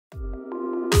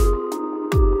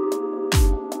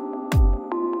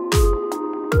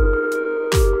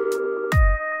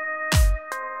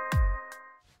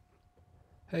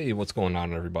Hey, what's going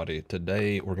on, everybody?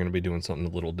 Today we're going to be doing something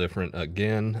a little different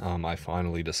again. I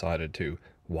finally decided to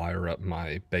wire up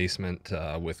my basement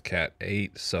with Cat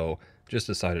 8, so just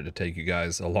decided to take you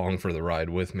guys along for the ride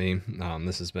with me.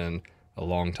 This has been a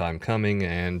long time coming,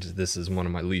 and this is one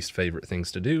of my least favorite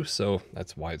things to do, so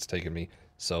that's why it's taken me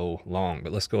so long.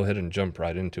 But let's go ahead and jump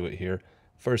right into it here.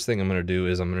 First thing I'm going to do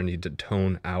is I'm going to need to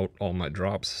tone out all my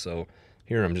drops, so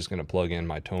here I'm just going to plug in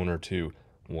my toner to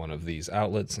one of these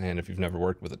outlets, and if you've never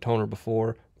worked with a toner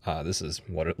before, this is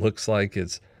what it looks like.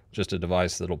 It's just a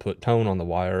device that'll put tone on the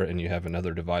wire, and you have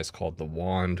another device called the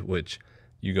wand, which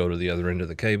you go to the other end of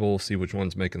the cable, see which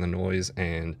one's making the noise,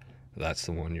 and that's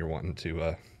the one you're wanting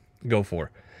to go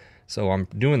for. So I'm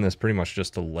doing this pretty much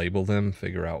just to label them,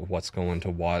 figure out what's going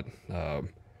to what,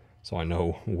 so I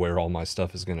know where all my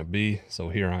stuff is going to be. So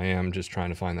here I am just trying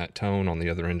to find that tone on the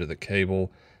other end of the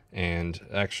cable, and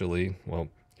actually, well,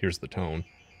 here's the tone.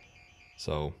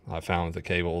 So I found the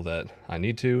cable that I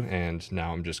need to, and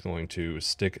now I'm just going to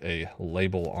stick a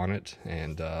label on it.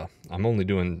 And I'm only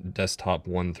doing desktop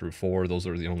 1 through 4. Those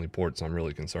are the only ports I'm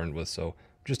really concerned with. So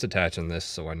just attaching this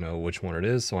so I know which one it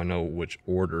is, so I know which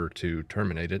order to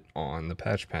terminate it on the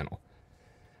patch panel.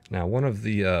 Now, one of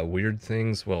the weird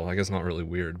things, well, I guess not really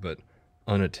weird, but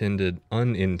unintended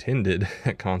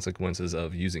consequences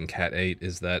of using Cat 8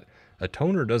 is that a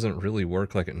toner doesn't really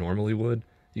work like it normally would.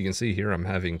 You can see here I'm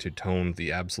having to tone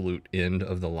the absolute end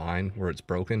of the line where it's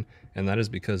broken, and that is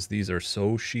because these are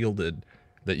so shielded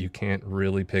that you can't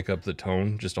really pick up the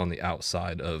tone just on the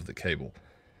outside of the cable.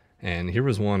 And here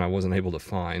was one I wasn't able to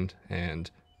find, and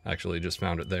actually just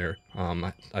found it there.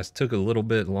 I took a little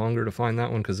bit longer to find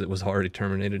that one because it was already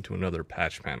terminated to another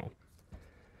patch panel.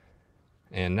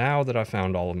 And now that I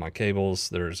found all of my cables,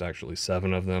 there's actually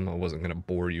 7 of them. I wasn't going to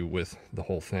bore you with the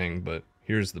whole thing, but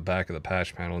here's the back of the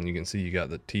patch panel, and you can see you got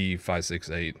the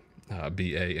T568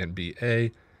 BA and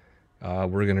BA.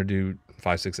 We're going to do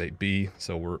 568B,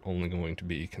 so we're only going to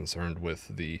be concerned with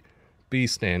the B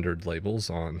standard labels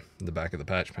on the back of the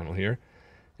patch panel here.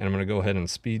 And I'm going to go ahead and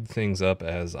speed things up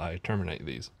as I terminate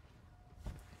these.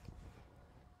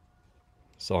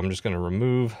 So I'm just going to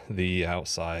remove the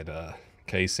outside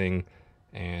casing.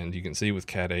 And you can see with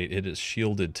Cat 8, it is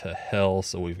shielded to hell.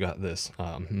 So we've got this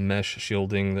mesh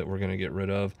shielding that we're going to get rid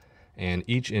of. And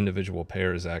each individual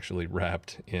pair is actually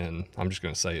wrapped in, I'm just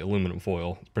going to say aluminum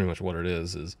foil. It's pretty much what it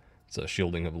is it's a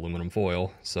shielding of aluminum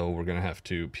foil. So we're going to have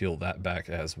to peel that back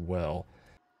as well.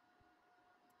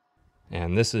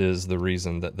 And this is the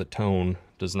reason that the tone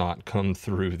does not come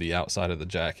through the outside of the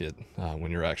jacket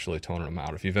when you're actually toning them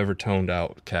out. If you've ever toned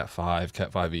out Cat 5,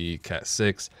 Cat 5e, Cat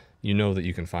 6, you know that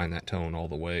you can find that tone all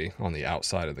the way on the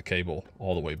outside of the cable,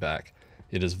 all the way back.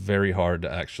 It is very hard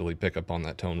to actually pick up on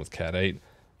that tone with Cat 8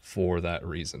 for that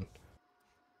reason.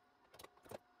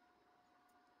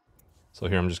 So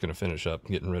here I'm just going to finish up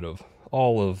getting rid of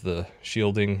all of the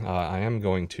shielding. I am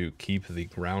going to keep the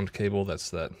ground cable. That's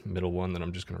that middle one that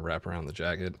I'm just going to wrap around the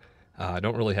jacket. I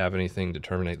don't really have anything to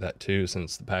terminate that too,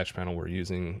 since the patch panel we're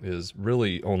using is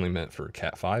really only meant for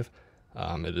Cat 5.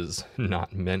 It is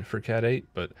not meant for Cat 8,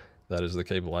 but that is the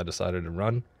cable I decided to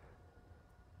run.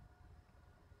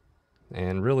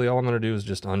 And really all I'm going to do is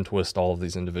just untwist all of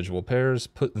these individual pairs,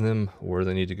 put them where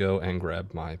they need to go, and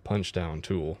grab my punch down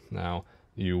tool. Now,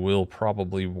 you will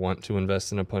probably want to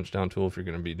invest in a punch down tool if you're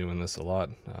going to be doing this a lot.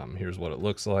 Here's what it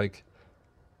looks like.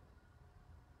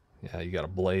 Yeah, you got a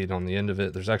blade on the end of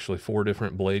it. There's actually 4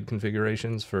 different blade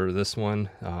configurations for this one.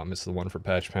 It's the one for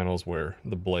patch panels where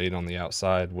the blade on the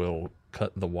outside will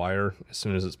cut the wire as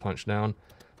soon as it's punched down.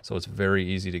 So it's very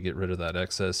easy to get rid of that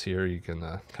excess here. You can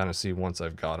kind of see once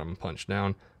I've got them punched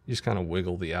down, you just kind of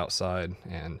wiggle the outside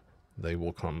and they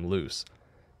will come loose.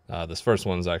 This first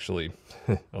one's actually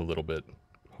a little bit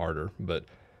harder, but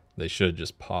they should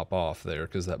just pop off there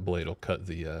because that blade will cut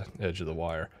the edge of the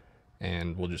wire.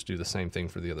 And we'll just do the same thing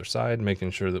for the other side, making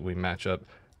sure that we match up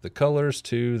the colors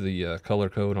to the color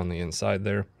code on the inside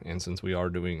there. And since we are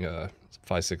doing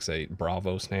 568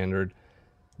 Bravo standard,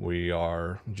 we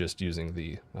are just using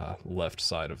the left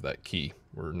side of that key.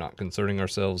 We're not concerning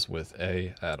ourselves with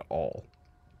A at all.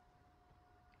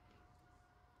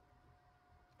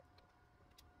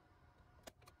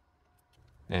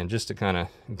 And just to kind of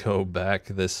go back,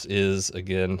 this is,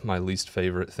 again, my least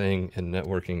favorite thing in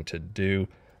networking to do.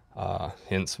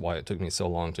 Hence why it took me so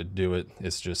long to do it.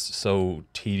 It's just so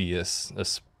tedious,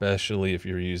 especially if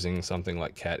you're using something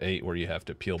like Cat 8 where you have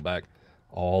to peel back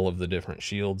all of the different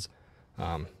shields.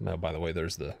 Now, by the way,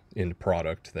 there's the end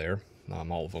product there.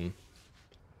 All of them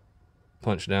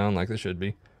punched down like they should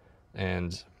be.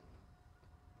 And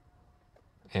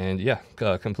And yeah,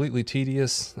 completely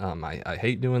tedious. I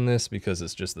hate doing this because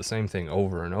it's just the same thing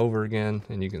over and over again.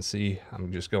 And you can see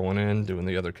I'm just going in, doing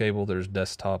the other cable. There's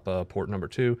desktop port number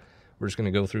 2. We're just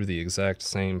going to go through the exact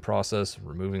same process,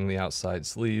 removing the outside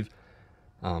sleeve.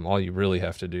 All you really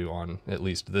have to do on at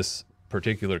least this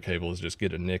particular cable is just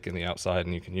get a nick in the outside,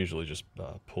 and you can usually just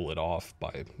pull it off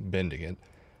by bending it,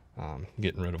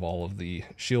 getting rid of all of the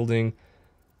shielding,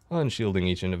 unshielding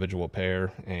each individual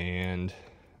pair, and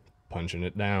punching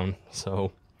it down.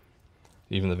 So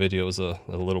even the video is a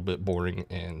little bit boring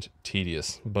and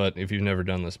tedious, but if you've never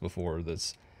done this before,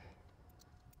 that's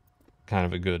kind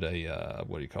of a good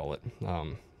what do you call it,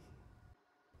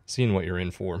 seeing what you're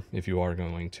in for if you are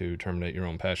going to terminate your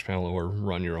own patch panel or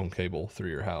run your own cable through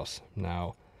your house.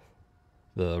 Now,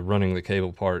 the running the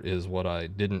cable part is what I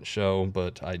didn't show,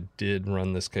 but I did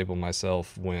run this cable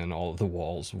myself when all of the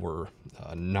walls were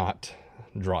not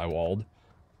drywalled.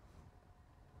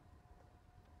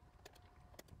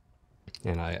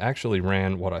 And I actually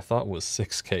ran what I thought was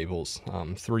 6 cables,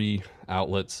 3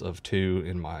 outlets of 2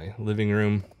 in my living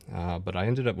room, but I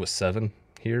ended up with 7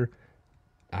 here.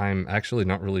 I'm actually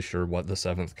not really sure what the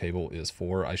 7th cable is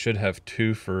for. I should have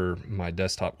 2 for my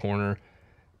desktop corner,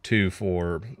 2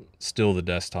 for still the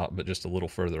desktop but just a little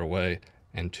further away,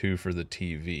 and 2 for the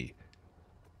TV.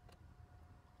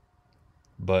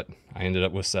 But I ended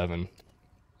up with 7.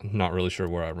 Not really sure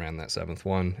where I ran that 7th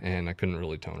one, and I couldn't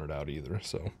really tone it out either,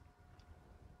 so...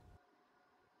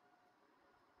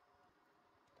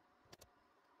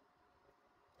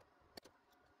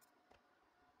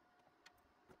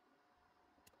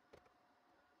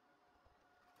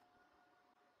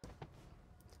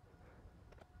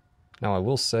 Now I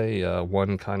will say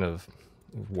one kind of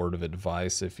word of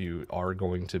advice if you are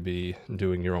going to be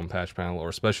doing your own patch panel, or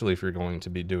especially if you're going to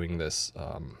be doing this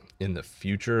in the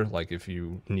future, like if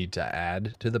you need to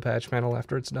add to the patch panel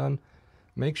after it's done,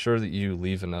 make sure that you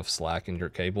leave enough slack in your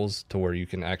cables to where you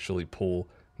can actually pull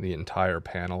the entire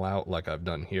panel out like I've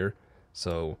done here.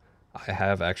 So I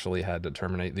have actually had to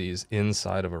terminate these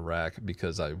inside of a rack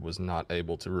because I was not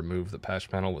able to remove the patch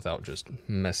panel without just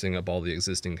messing up all the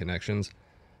existing connections.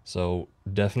 So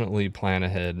definitely plan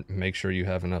ahead, make sure you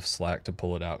have enough slack to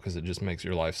pull it out, because it just makes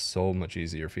your life so much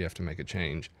easier if you have to make a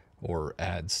change or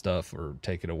add stuff or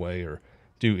take it away or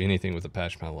do anything with the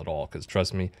patch panel at all, because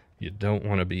trust me, you don't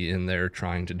want to be in there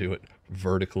trying to do it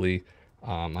vertically.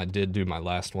 I did do my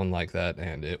last one like that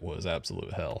and it was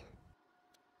absolute hell.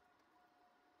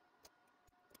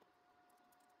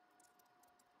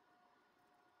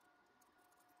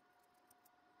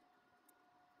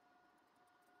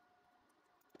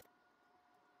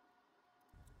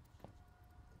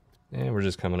 And we're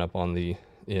just coming up on the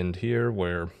end here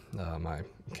where my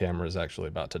camera is actually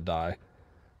about to die.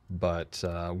 But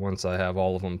once I have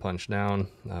all of them punched down,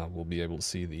 we'll be able to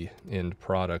see the end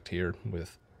product here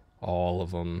with all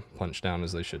of them punched down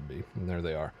as they should be. And there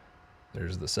they are.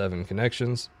 There's the 7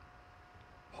 connections.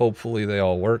 Hopefully they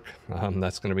all work.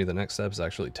 That's going to be the next step, is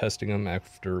actually testing them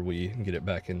after we get it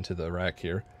back into the rack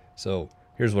here. So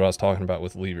here's what I was talking about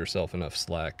with leave yourself enough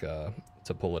slack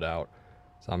to pull it out.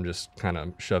 So I'm just kind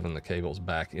of shoving the cables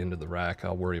back into the rack.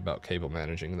 I'll worry about cable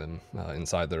managing them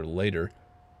inside there later.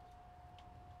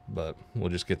 But we'll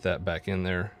just get that back in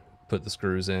there, put the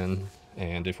screws in,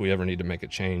 and if we ever need to make a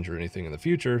change or anything in the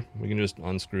future, we can just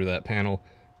unscrew that panel,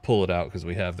 pull it out because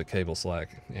we have the cable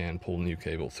slack, and pull new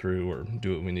cable through or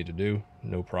do what we need to do,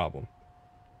 no problem.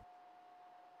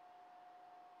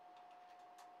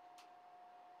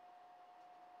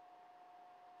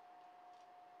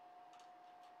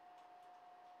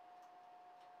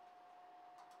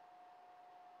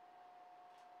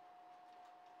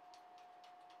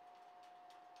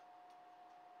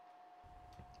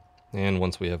 And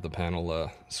once we have the panel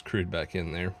screwed back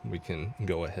in there, we can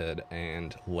go ahead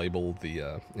and label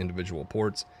the individual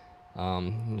ports.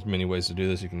 There's many ways to do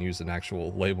this. You can use an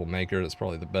actual label maker. That's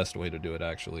probably the best way to do it,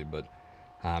 actually, but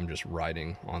I'm just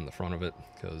writing on the front of it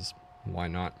because why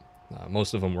not?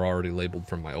 Most of them were already labeled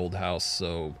from my old house,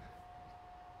 so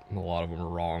a lot of them are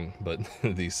wrong, but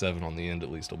these 7 on the end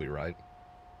at least will be right.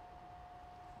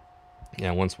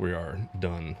 Yeah, once we are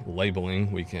done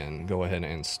labeling, we can go ahead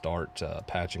and start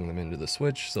patching them into the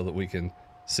switch so that we can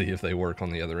see if they work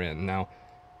on the other end. Now,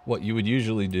 what you would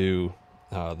usually do,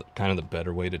 kind of the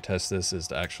better way to test this, is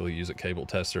to actually use a cable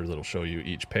tester that'll show you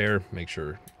each pair, make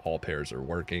sure all pairs are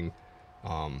working.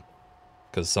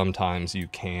 Because sometimes you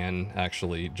can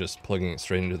actually, just plugging it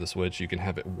straight into the switch, you can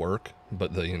have it work,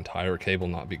 but the entire cable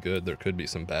not be good. There could be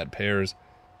some bad pairs.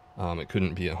 It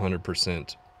couldn't be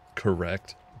 100%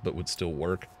 correct, but would still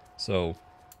work. So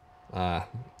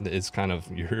it's kind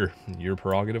of your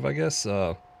prerogative, I guess.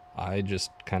 I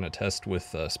just kind of test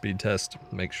with speed test,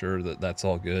 make sure that that's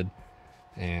all good,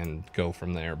 and go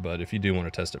from there. But if you do want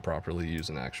to test it properly, use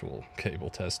an actual cable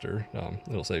tester.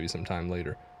 It'll save you some time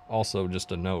later. Also,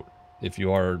 just a note, if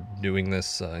you are doing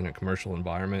this in a commercial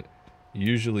environment,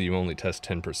 usually you only test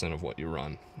 10% of what you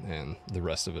run, and the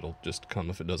rest of it will just come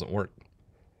if it doesn't work.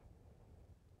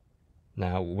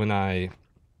 Now, when I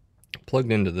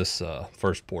plugged into this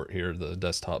first port here, the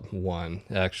desktop one,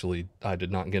 actually I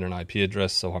did not get an IP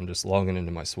address, so I'm just logging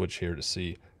into my switch here to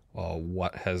see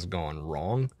what has gone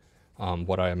wrong.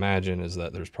 What I imagine is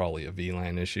that there's probably a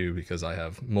VLAN issue because I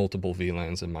have multiple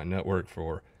VLANs in my network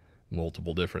for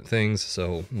multiple different things.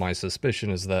 So my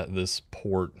suspicion is that this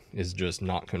port is just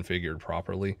not configured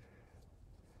properly.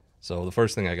 So the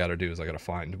first thing I got to do is I got to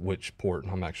find which port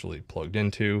I'm actually plugged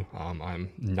into. I'm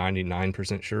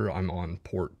 99% sure I'm on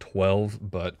port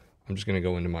 12, but I'm just going to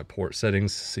go into my port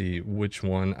settings, see which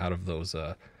one out of those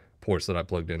ports that I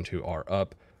plugged into are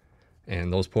up.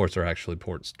 And those ports are actually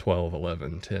ports 12,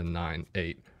 11, 10, 9,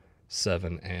 8,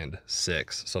 7, and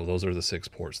 6. So those are the 6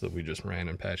 ports that we just ran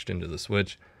and patched into the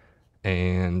switch.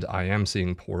 And I am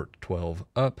seeing port 12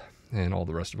 up and all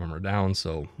the rest of them are down.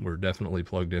 So we're definitely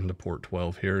plugged into port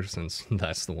 12 here, since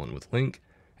that's the one with link.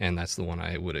 And that's the one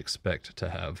I would expect to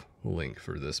have link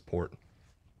for this port.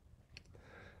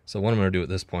 So what I'm going to do at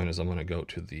this point is I'm going to go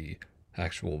to the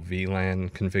actual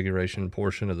VLAN configuration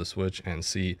portion of the switch and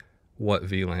see what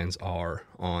VLANs are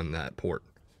on that port.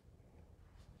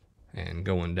 And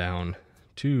going down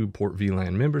to port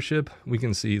VLAN membership, we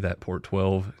can see that port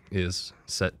 12 is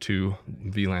set to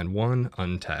VLAN 1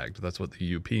 untagged. That's what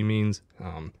the UP means.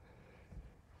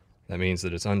 That means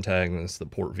that it's untagged and it's the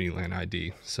port VLAN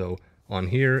ID. So on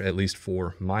here, at least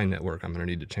for my network, I'm going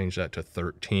to need to change that to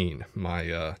 13.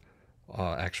 My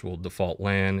actual default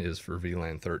LAN is for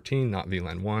VLAN 13, not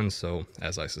VLAN 1. So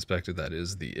as I suspected, that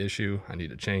is the issue. I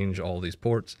need to change all these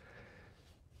ports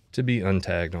to be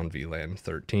untagged on VLAN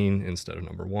 13 instead of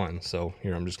number 1. So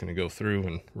here I'm just going to go through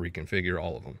and reconfigure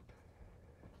all of them.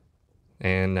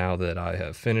 And now that I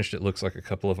have finished, it looks like a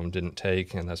couple of them didn't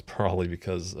take, and that's probably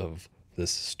because of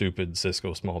this stupid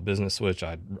Cisco small business switch.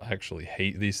 I actually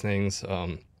hate these things.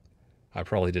 I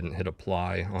probably didn't hit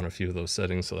apply on a few of those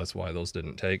settings, so that's why those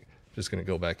didn't take. Just going to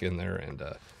go back in there and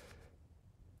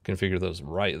configure those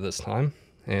right this time.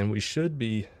 And we should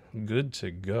be good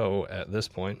to go at this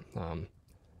point.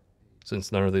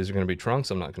 Since none of these are going to be trunks,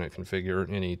 I'm not going to configure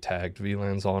any tagged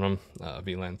VLANs on them.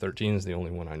 VLAN 13 is the only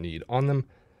one I need on them.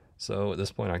 So at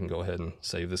this point, I can go ahead and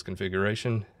save this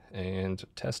configuration and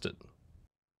test it.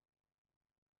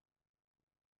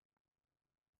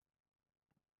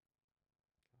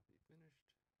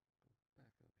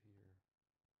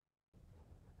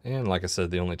 And like I said,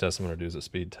 the only test I'm going to do is a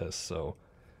speed test. So,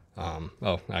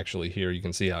 actually here you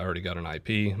can see I already got an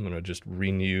IP. I'm going to just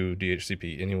renew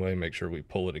DHCP anyway, make sure we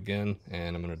pull it again.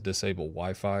 And I'm going to disable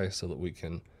Wi-Fi so that we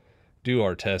can do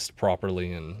our test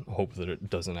properly and hope that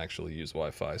it doesn't actually use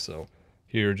Wi-Fi. So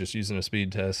here, just using a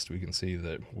speed test, we can see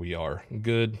that we are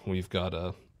good. We got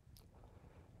a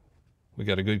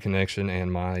good connection,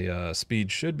 and my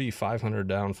speed should be 500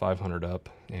 down, 500 up,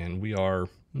 and we are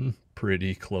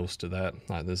pretty close to that.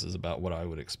 This is about what I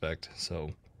would expect.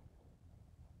 So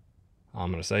I'm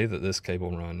going to say that this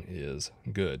cable run is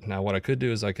good. Now what I could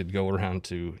do is I could go around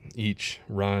to each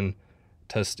run,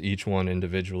 test each one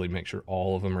individually, make sure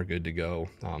all of them are good to go.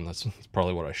 That's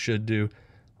probably what I should do.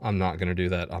 I'm not going to do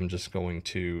that. I'm just going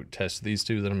to test these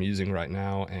two that I'm using right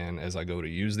now, and as I go to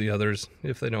use the others,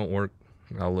 if they don't work,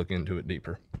 I'll look into it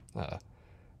deeper.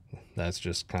 That's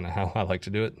just kind of how I like to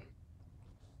do it.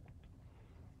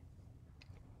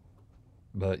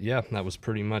 But yeah, that was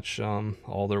pretty much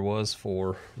all there was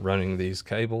for running these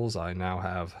cables. I now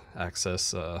have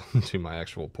access to my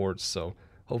actual ports, so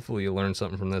hopefully you learned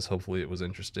something from this. Hopefully it was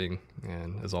interesting,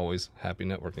 and as always, happy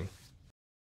networking.